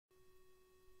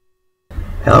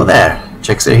Hello there,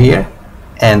 Jaxir here,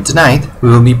 and tonight we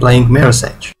will be playing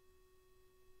Mirror'sEdge.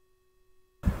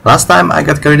 Last time I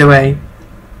got carried away.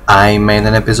 I made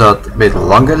an episode a bit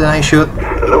longer than I should.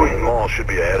 Louis Mall should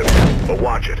be ahead of you, but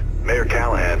watch it. Mayor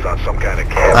Callahan's on some kind of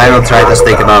camp. I will try to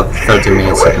stick about 30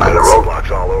 minutes at max.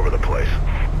 Roadblocks all over the place.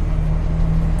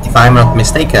 If I'm not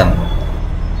mistaken,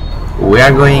 we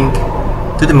are going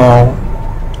to the mall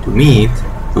to meet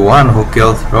the one who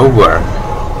killed Rover,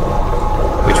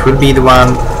 which would be the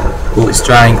one who is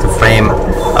trying to frame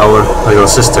our little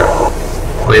sister girl.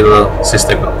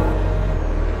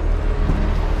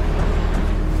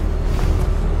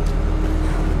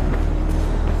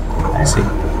 I see.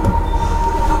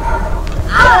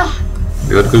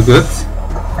 Good.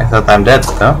 I thought I'm dead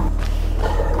though.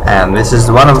 And this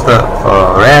is one of the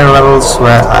rare levels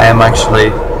where I am actually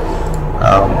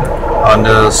on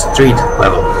the street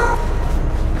level.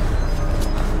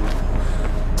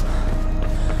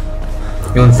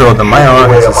 Even though the Mirror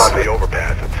has the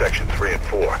overpass in section 3 and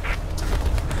 4.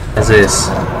 As is.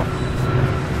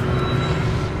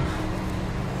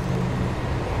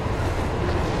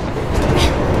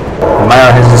 The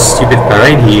Mirror has a stupid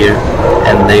parade here,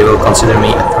 and they will consider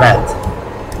me a threat.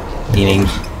 Meaning,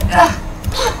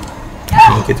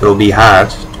 I think it will be hard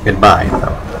to get by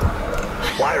though.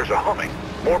 Flyers are humming.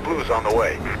 More blues on the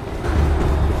way.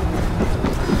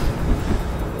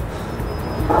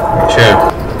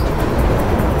 Sure.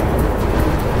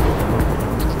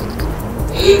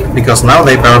 Because now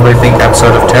they probably think I'm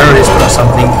sort of terrorist or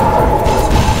something.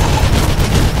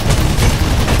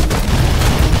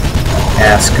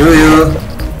 Yeah, screw you.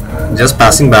 Just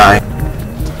passing by.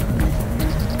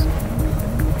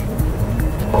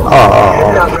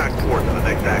 Oh. Track towards the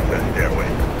next access stairway.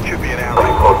 Should be an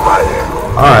alley.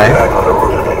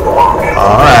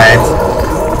 Alright.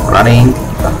 Running.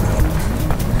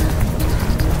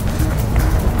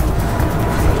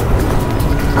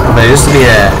 There used to be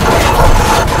a...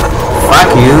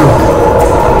 Fuck you!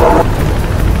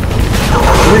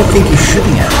 Who do you think you're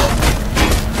shooting at?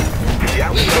 The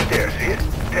alley's right there, see it?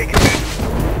 Take it.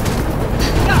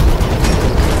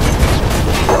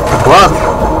 What?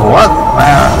 What?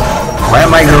 Where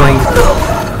am I going?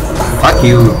 Fuck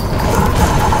you!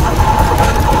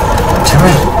 Damn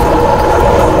it!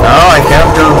 No, I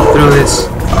can't go through this.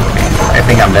 Okay, I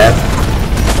think I'm dead.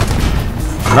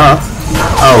 Not?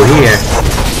 Oh, here.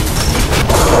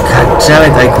 God damn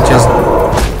it, I could just...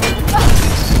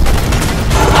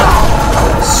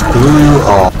 Screw you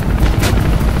all.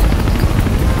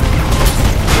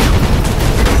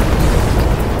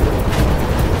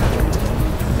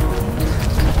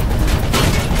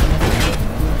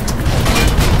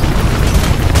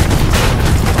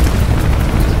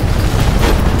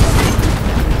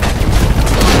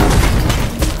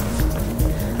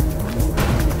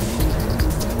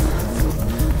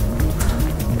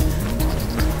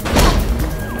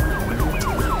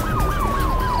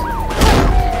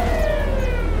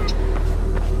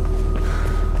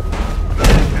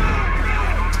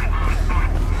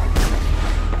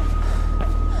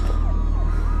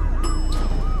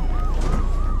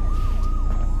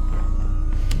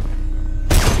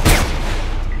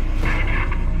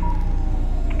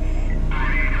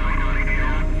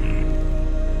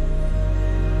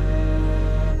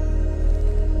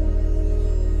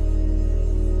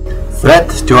 Threat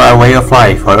to our way of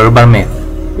life or urban myth.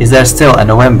 Is there still a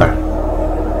November?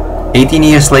 18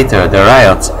 years later, the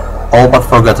riots, all but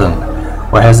forgotten,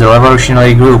 where has the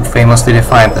revolutionary group famously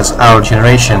defined as our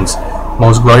generation's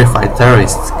most glorified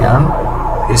terrorists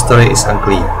gone? History is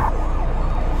unclear.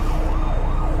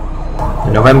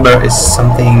 The November is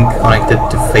something connected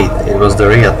to fate. It was the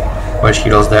riot where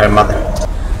she lost their mother.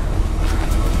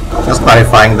 Just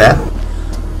clarifying that.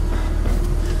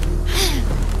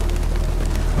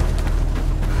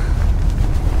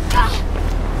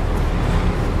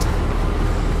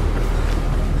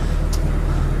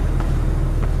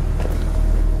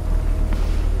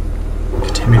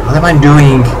 What am I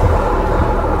doing?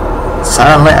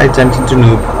 Suddenly I'm attempting to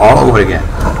noob all over again.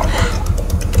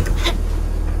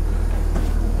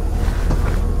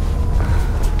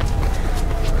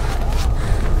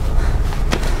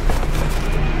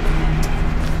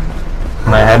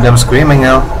 And I heard them screaming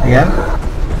now again.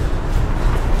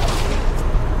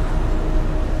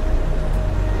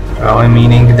 Probably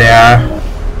meaning they are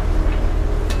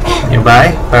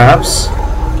nearby, perhaps.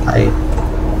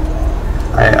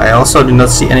 I also do not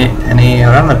see any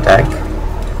run attack.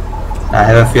 I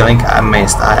have a feeling I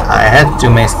missed. I had to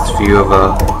miss few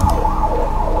of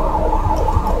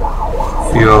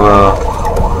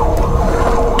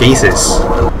cases.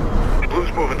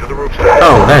 Blue's moving to the roof.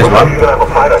 Oh, there's one.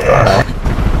 Alright.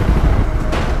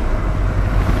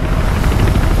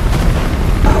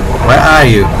 are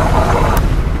you?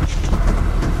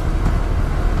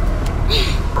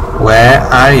 Where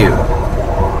are you?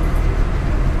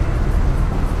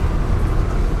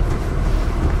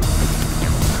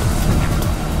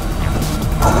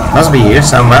 Must be here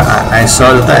somewhere. I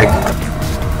saw the tag.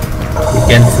 You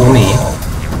can't fool me.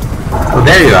 Oh,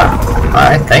 there you are.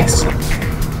 Alright, thanks.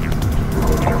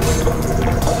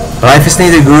 Life is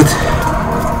neither good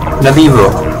not evil.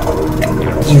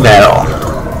 Evil.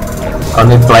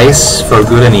 Only place for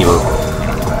good and evil.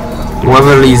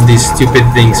 Whoever leads these stupid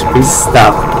things, please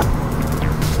stop.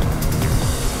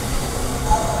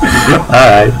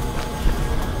 Alright.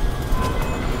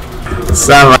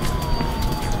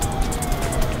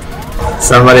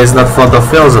 Somebody is not fond of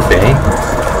philosophy, eh?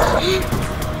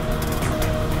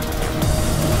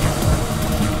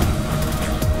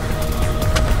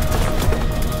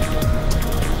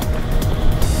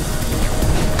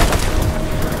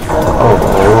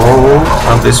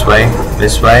 Not this way,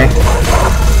 this way.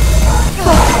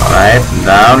 Alright,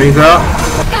 down we go.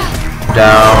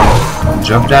 Down,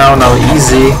 jump down, now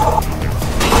easy.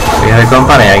 We have a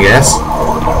company, I guess.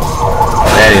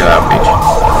 There you are, bitch.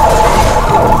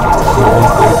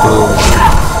 Cool.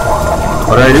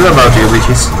 What do I do about you,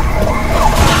 bitches?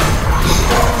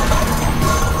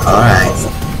 Alright.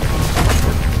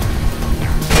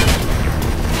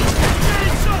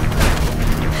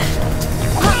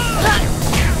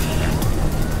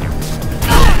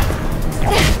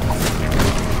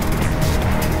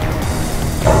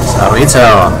 Sarito.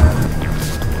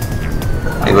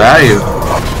 Hey, where are you?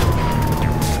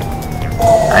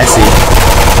 I see.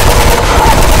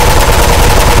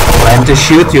 Time to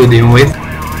shoot you, dimwit.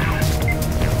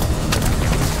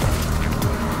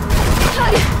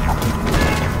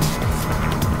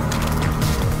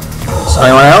 So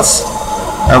anyone else?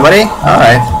 Nobody?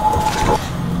 Alright.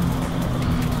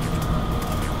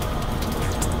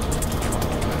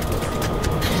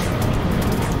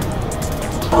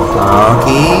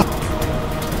 Okay.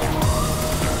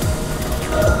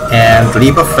 And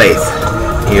leap of faith.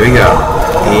 Here we go.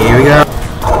 Here we go.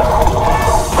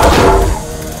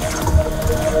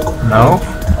 No?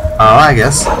 Oh, I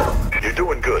guess. You're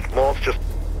doing good. Maul's just...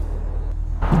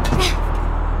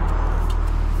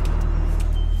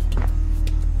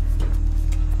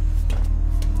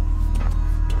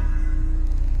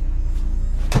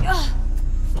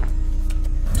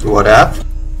 What up?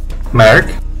 Merc?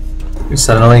 You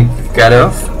suddenly got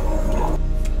off?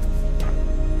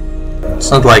 It's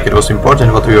not like it was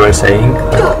important what we were saying,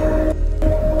 but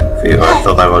if you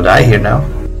thought I will die here now.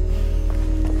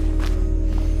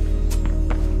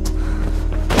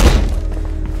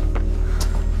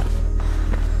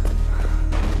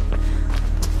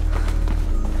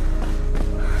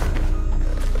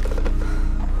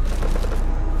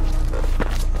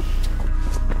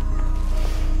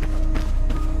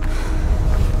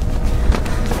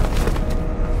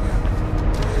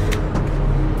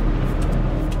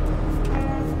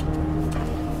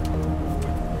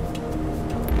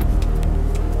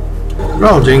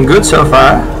 Well, doing good so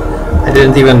far. I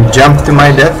didn't even jump to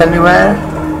my death anywhere.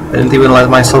 I didn't even let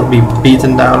myself be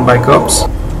beaten down by cops.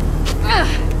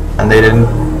 And they didn't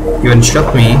even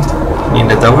shot me in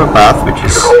that overpath, which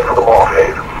is...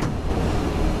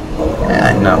 Yeah,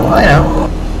 I know.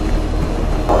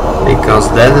 Because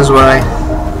that is what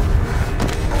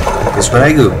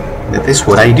I do. That is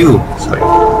what I do. Sorry.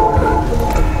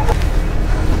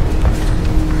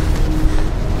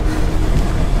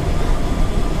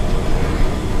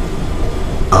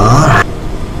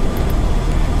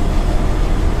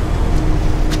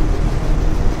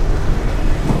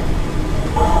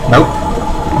 Nope,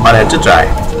 but I had to try.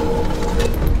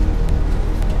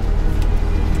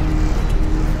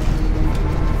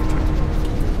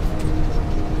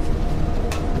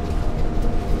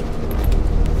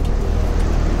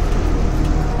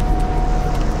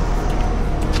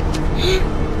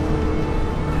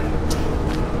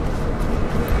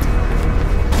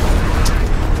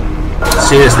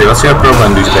 Seriously, what's your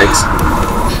problem, douchebags?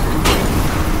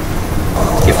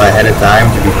 If I had a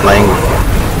time to be playing with you.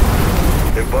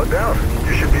 If bugged out,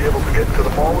 you should be able to get to the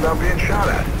mall without being shot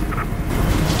at.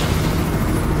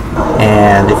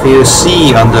 And if you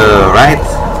see on the right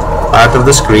part of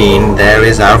the screen, there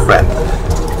is our friend.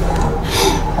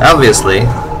 Obviously,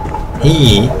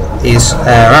 he is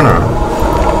a runner.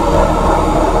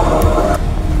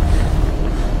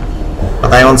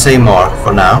 But I won't say more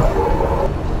for now.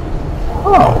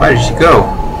 Oh, where did she go?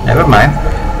 Never mind.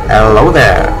 Hello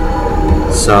there.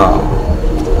 So,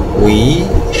 we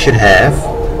should have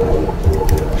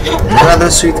another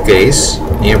suitcase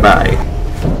nearby.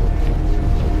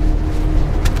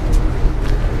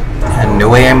 And no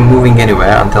way way I'm moving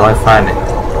anywhere until I find it.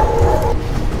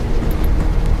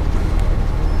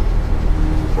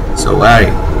 So where are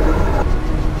you?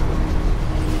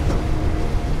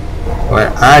 Where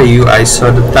are you? I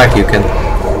saw the tag. You can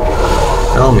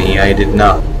tell me. I did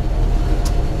not.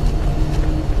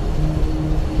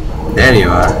 There you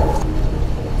are.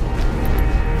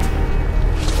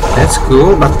 That's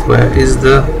cool, but where is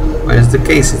the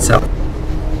case itself?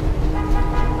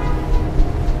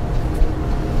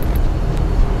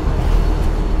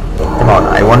 Come on,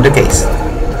 I want the case.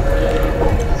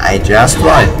 I just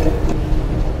want it.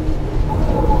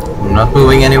 I'm not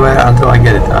moving anywhere until I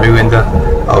get it. Are you in the...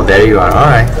 Oh, there you are.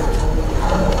 Alright.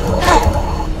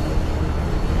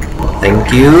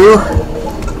 Thank you.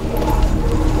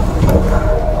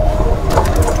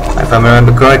 If I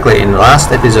remember correctly, in the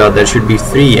last episode there should be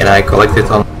 3 and I collected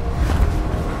on...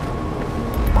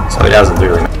 So it doesn't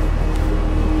really matter.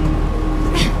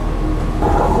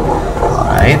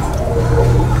 Alright.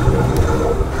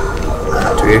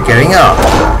 What are you carrying on?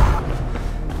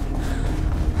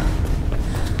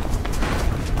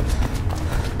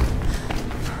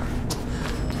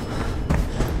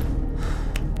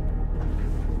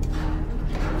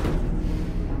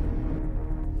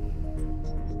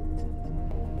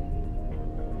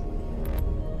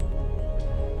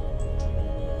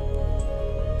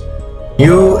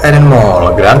 New Eden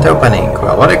Mall, grand opening.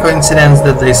 Well, what a coincidence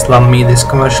that they slump me this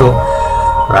commercial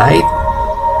right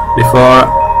before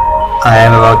I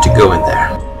am about to go in there.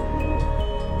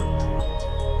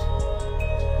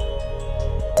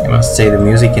 I must say the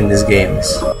music in this game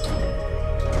is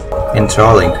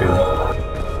enthralling, really.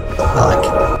 I like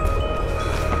it.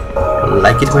 I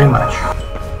like it very much.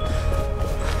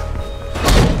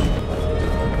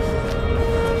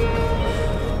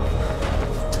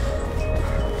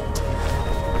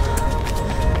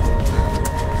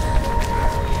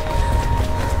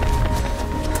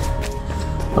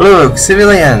 Look,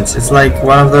 civilians! It's like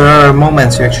one of the rare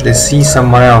moments you actually see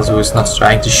someone else who is not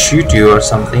trying to shoot you or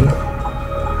something.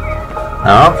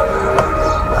 No?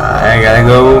 I gotta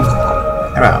go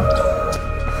around.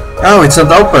 Oh, it's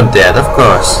not opened yet, of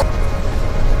course.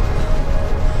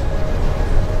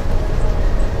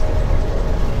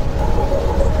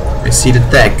 I see the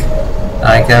tag.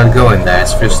 I cannot go in there,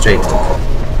 it's frustrating.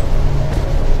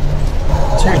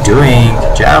 What are you doing?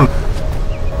 Jump!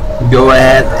 Go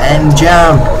ahead and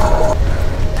jump!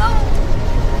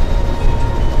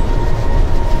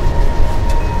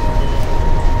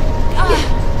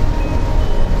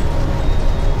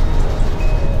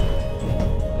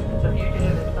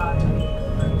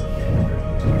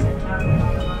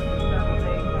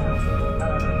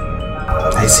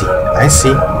 I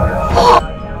see.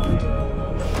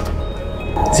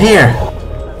 It's here!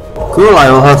 Cool, I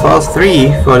will have all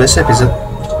 3 for this episode.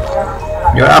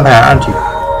 You're up here, aren't you?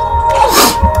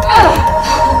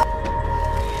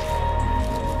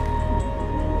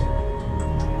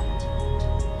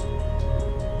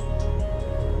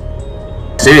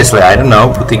 Seriously, I don't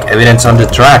know, putting evidence on the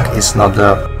track is not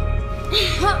the...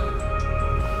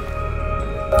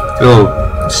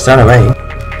 Oh, just run away.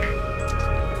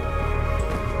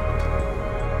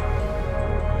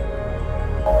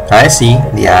 I see,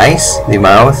 the eyes, the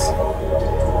mouth,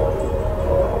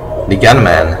 the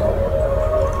gunman.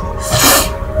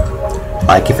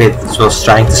 Like if it was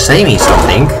trying to say me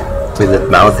something with that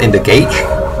mouth in the cage.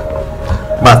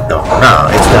 But no,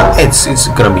 it's not. It's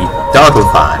gonna be total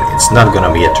fine. It's not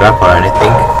gonna be a trap or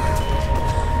anything.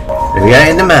 We are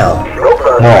in the mall.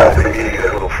 Mall.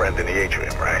 Little friend in the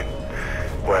atrium, right?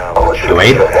 Well,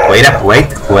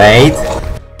 wait.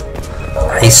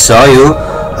 I saw you.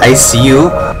 I see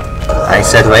you. I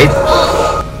said wait.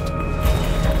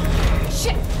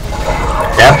 Shit.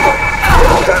 Yep.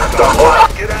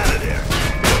 Get out of there.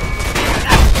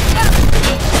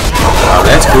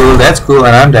 Oh, that's cool,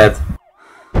 and I'm dead.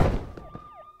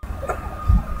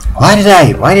 Why did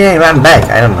I run back?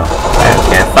 I don't know. I don't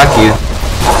care. Fuck you.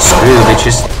 Screw you,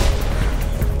 bitches.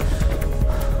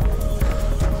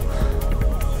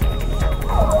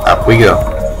 Up we go.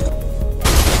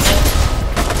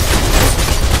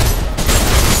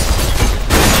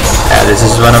 Yeah, this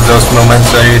is one of those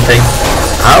moments where you think,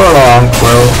 how long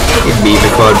will it be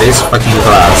before this fucking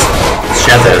glass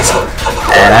shatters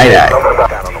and I die?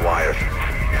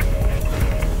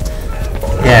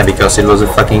 Yeah, because it was a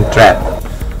fucking trap.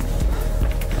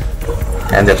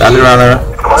 And that other runner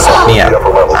set me up.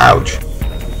 Ouch.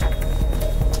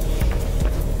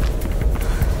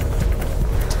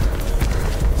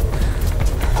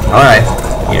 Alright,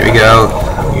 here we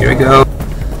go.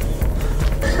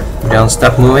 Don't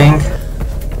stop moving.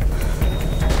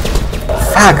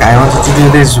 Fuck, I wanted to do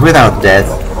this without death.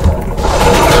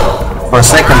 For a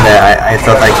second there, I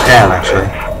thought I can actually.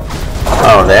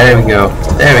 Oh, there we go.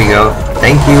 There we go.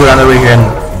 Thank you, Vision.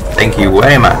 Thank you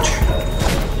very much.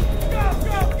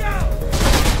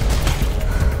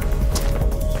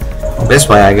 This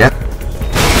way, I guess.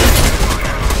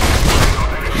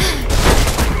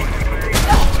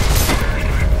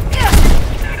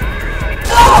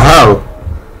 Oh,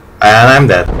 and I'm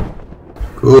dead.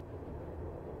 Cool.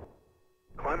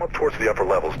 Climb up towards the upper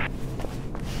levels.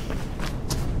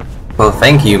 Well,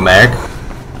 thank you, Merc.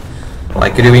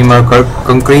 Like, could you be more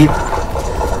concrete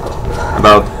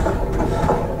about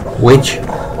which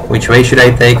way should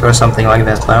I take or something like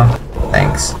that now?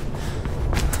 Thanks.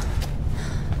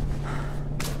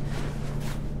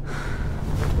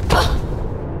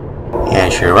 Yeah,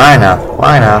 sure. Why not?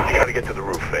 Why not? You gotta get to the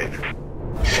roof, Faith.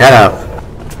 Shut up.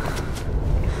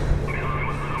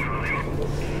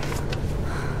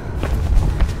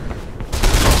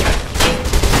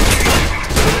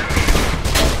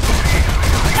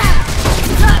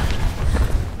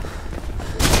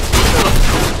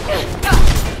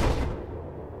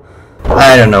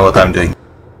 I don't know what I'm doing.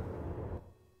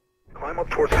 Climb up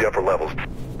towards the upper levels.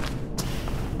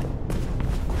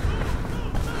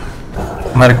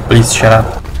 Mark, please shut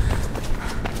up.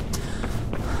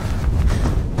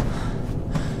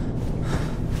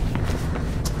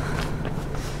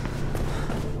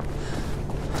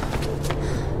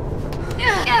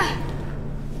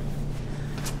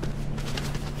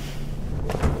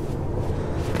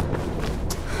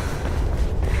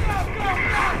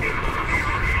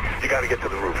 You gotta get to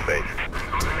the roof, Faith.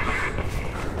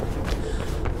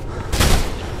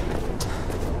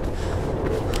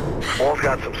 Wall's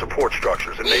got some support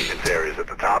structures and maintenance areas at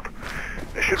the top.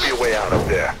 There should be a way out up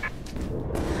there.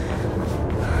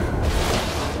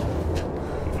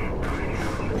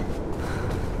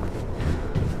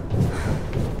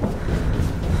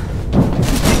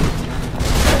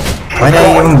 Why did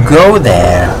I even go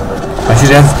there? I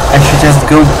should just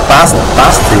go past it.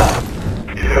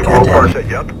 You think Roper set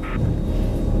you up?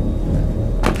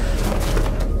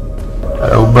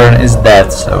 Auburn is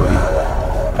dead, so he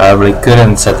probably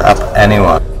couldn't set up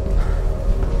anyone.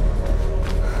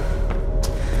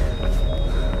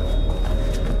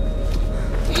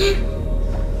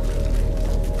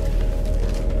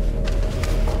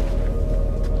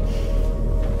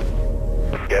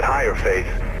 Get higher, Faith.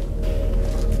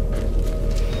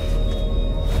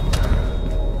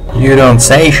 You don't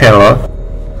say, Sherlock.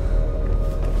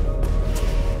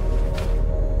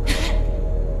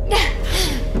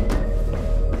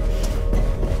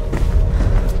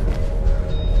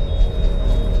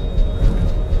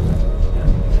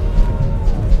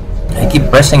 I keep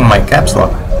pressing my caps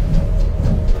lock.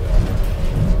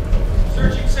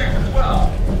 Searching Sector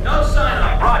 12. No sign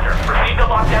of. Roger. Proceed to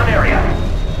lockdown area.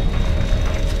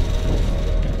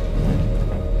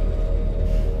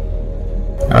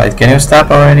 Alright, can you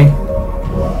stop already?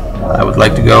 I would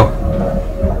like to go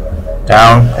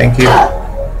down, thank you.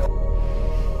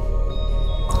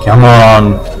 Come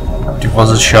on. It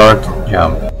was a short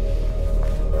jump.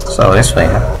 So this way,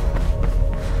 huh?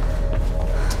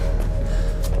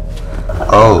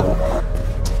 Oh.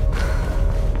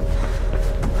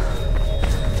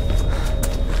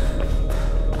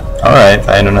 Alright,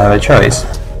 I don't have a choice.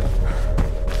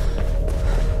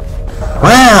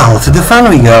 Well, to the fun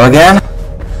we go again.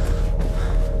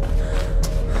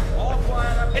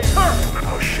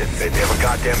 Oh shit, Faith, they have a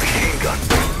goddamn machine gun.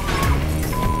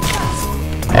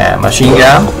 Yeah, machine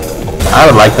gun. I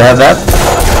would like to have that.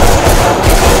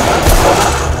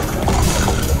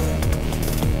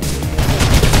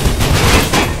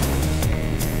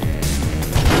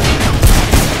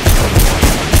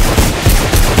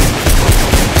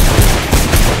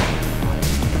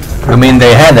 You mean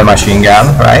they had a machine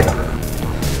gun, right?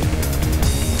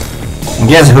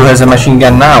 Guess who has a machine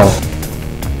gun now?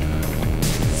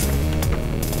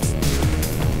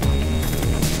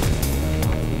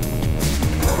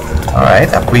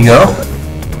 Alright, up we go.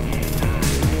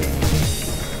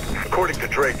 According to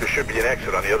Drake, there should be an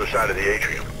exit on the other side of the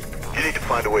atrium. You need to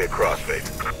find a way across,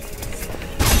 Faith.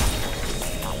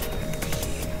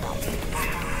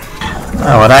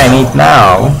 Now, what I need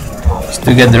now is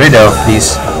to get rid of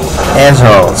these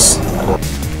assholes.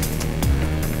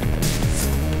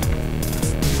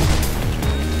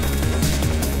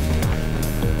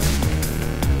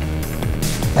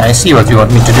 I see what you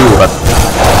want me to do, but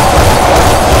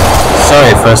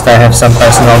sorry, first I have some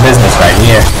personal business right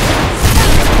here.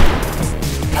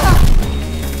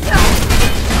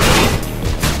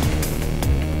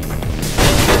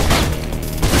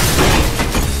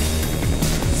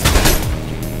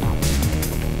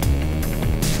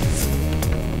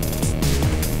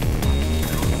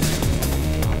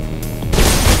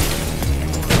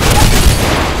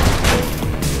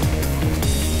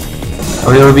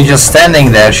 Or you'll be just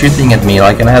standing there shooting at me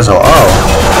like an asshole.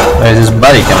 Oh, there's his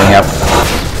buddy coming up.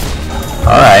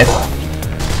 Alright.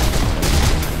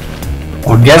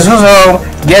 Well, guess who's home?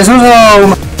 Guess who's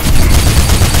home?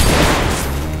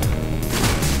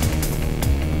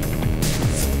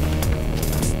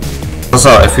 Also,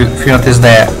 if you notice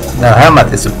the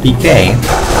helmet is a PK,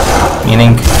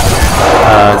 meaning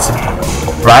it's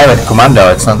a private commando.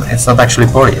 It's not actually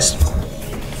police.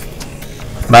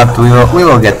 But we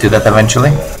will get to that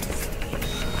eventually.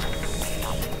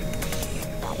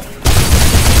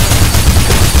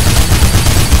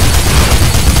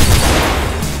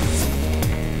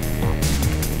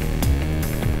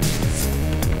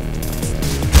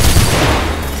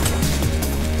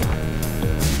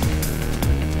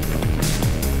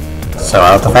 So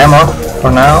out of ammo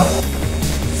for now.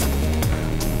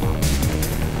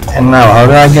 And now how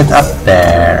do I get up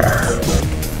there?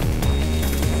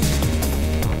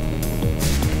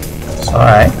 It's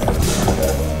alright.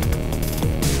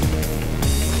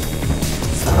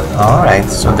 Alright,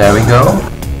 so there we go.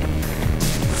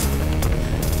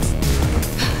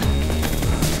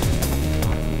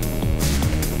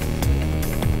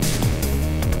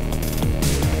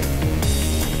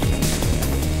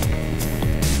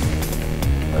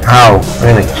 How?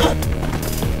 Really?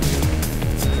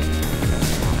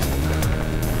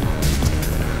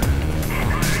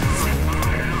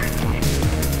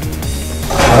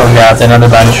 Oh god, another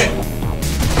bunch.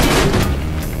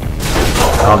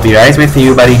 I'll be right with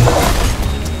you, buddy.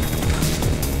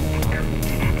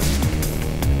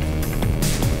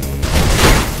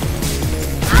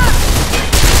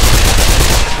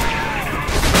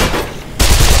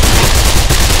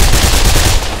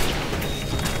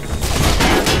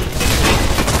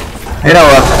 You know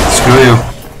what? Screw you.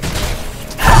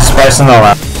 This is personal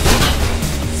now.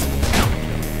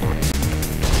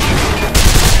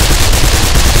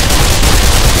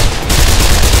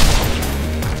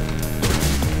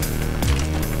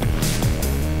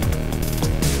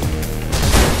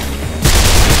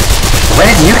 Where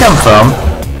did you come from?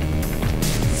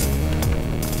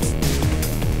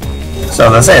 So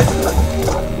that's it.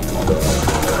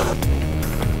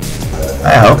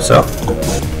 I hope so.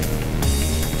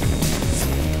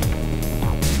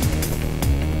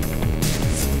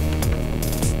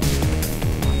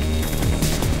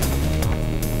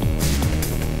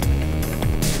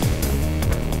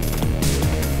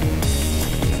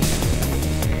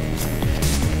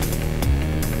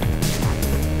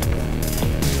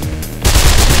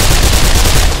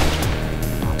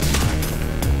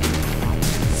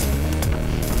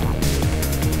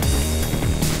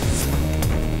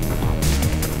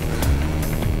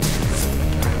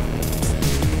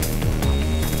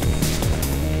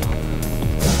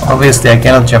 Obviously I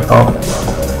cannot jump over.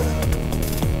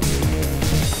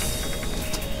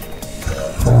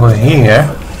 Over here?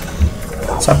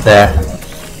 What's up there?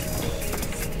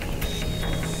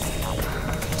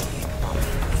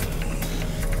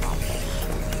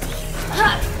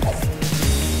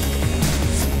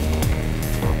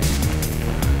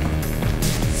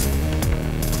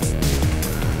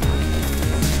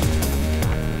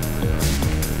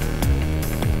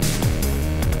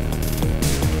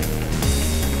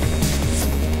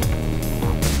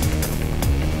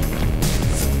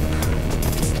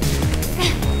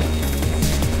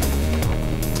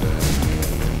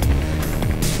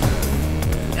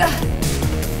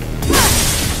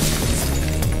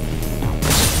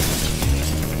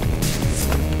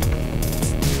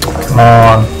 Come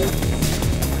on.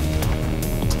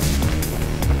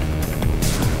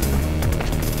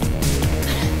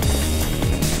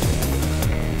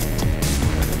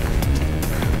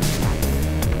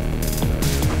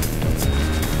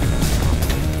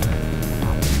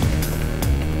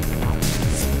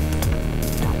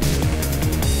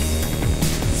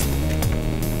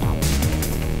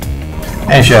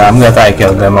 And sure, I'm glad I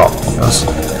killed them all. Because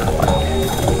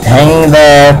hanging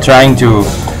there, trying to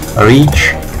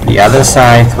reach the other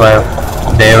side while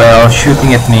they were all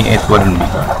shooting at me, it wouldn't be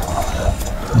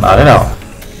good. Not at all.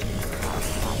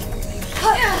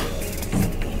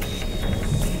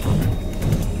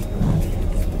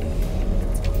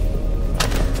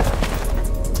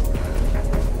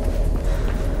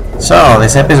 So,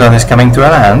 this episode is coming to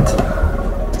an end.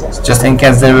 Just in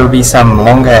case there will be some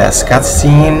longer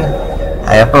cutscene,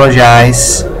 I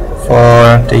apologize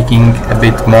for taking a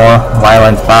bit more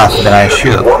violent path than I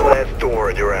should. One last door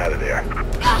and you're out of there.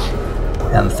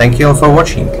 And thank you all for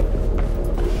watching.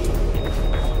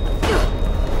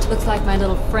 Looks like my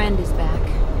little friend is back.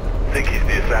 Think he's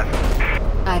the assassin?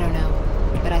 I don't know,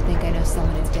 but I think I know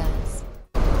someone who does.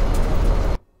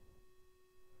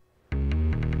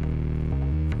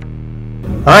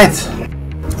 Alright,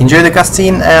 enjoy the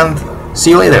cutscene and see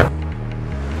you later.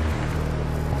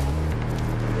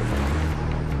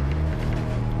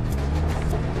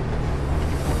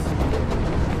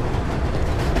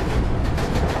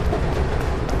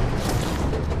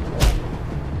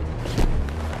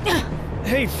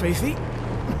 Hey, Faithy.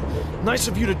 Nice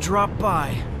of you to drop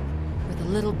by. With a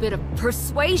little bit of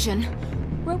persuasion,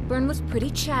 Ropeburn was pretty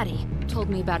chatty.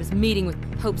 Told me about his meeting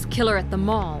with Hope's killer at the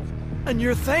mall. And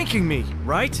you're thanking me,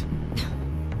 right?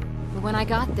 But when I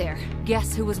got there,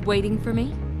 guess who was waiting for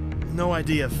me? No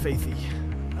idea, Faithy.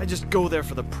 I just go there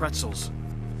for the pretzels.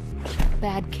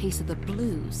 Bad case of the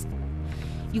blues.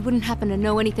 You wouldn't happen to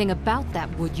know anything about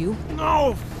that, would you?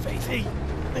 No, Faithy!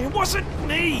 It wasn't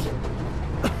me!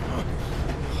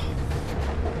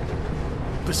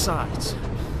 Besides,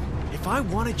 if I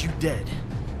wanted you dead,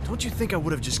 don't you think I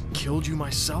would have just killed you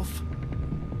myself?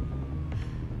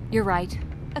 You're right.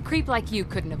 A creep like you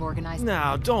couldn't have organized.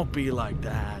 Now, don't be like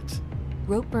that.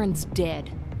 Ropeburn's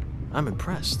dead. I'm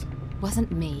impressed.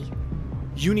 Wasn't me.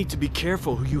 You need to be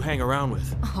careful who you hang around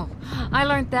with. Oh, I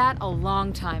learned that a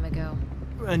long time ago.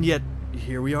 And yet,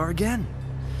 here we are again.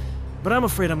 But I'm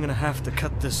afraid I'm gonna have to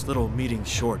cut this little meeting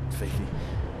short, Faithy.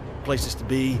 Places to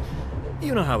be,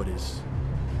 you know how it is.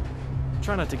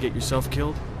 Try not to get yourself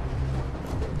killed.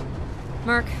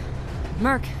 Merc,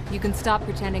 you can stop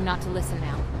pretending not to listen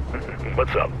now.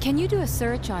 What's up? Can you do a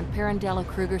search on Pirandello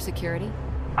Kruger Security?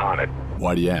 On it.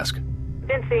 Why do you ask?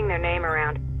 Been seeing their name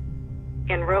around.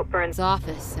 In Ropeburn's His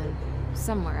office and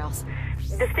somewhere else.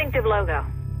 distinctive logo.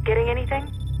 Getting anything?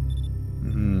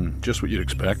 Just what you'd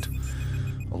expect.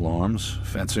 Alarms,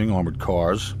 fencing, armored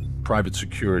cars, private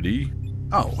security.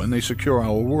 Oh, and they secure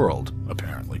our world,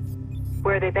 apparently.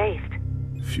 Where are they based?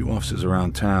 A few offices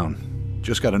around town.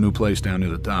 Just got a new place down near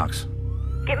the docks.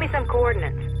 Get me some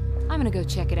coordinates. I'm gonna go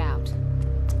check it out.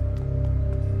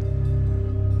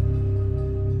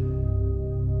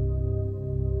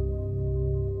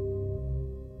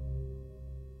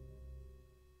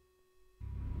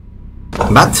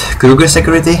 But Kruger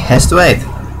Security has to wait.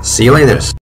 See you later.